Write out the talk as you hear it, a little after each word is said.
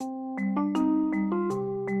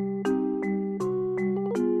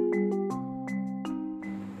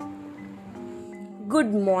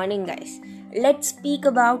Good morning, guys. Let's speak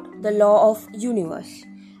about the law of universe.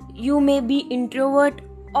 You may be introvert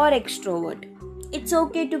or extrovert. It's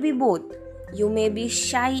okay to be both. You may be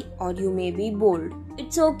shy or you may be bold.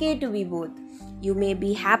 It's okay to be both. You may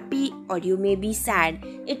be happy or you may be sad.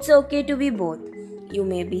 It's okay to be both. You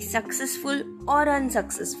may be successful or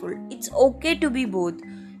unsuccessful. It's okay to be both.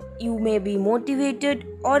 You may be motivated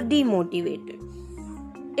or demotivated.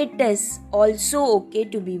 It is also okay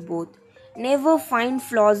to be both. Never find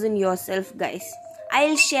flaws in yourself, guys.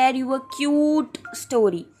 I'll share you a cute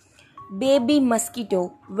story. Baby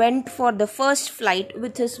mosquito went for the first flight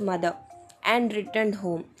with his mother and returned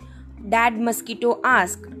home. Dad mosquito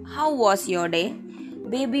asked, "How was your day?"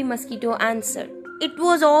 Baby mosquito answered, "It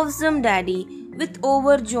was awesome, Daddy." With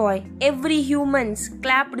overjoy, every humans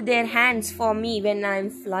clapped their hands for me when I'm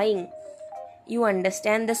flying. You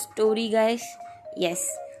understand the story, guys? Yes,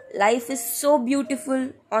 life is so beautiful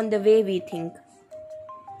on the way we think.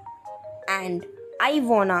 And I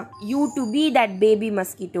wanna you to be that baby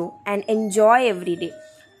mosquito and enjoy every day.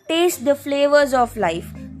 Taste the flavors of life,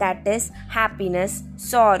 that is happiness,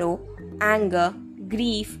 sorrow, anger,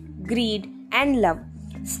 grief, greed, and love.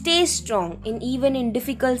 Stay strong even in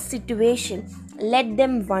difficult situations. Let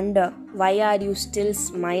them wonder, why are you still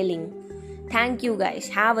smiling? Thank you, guys.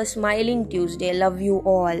 Have a smiling Tuesday. Love you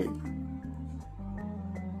all.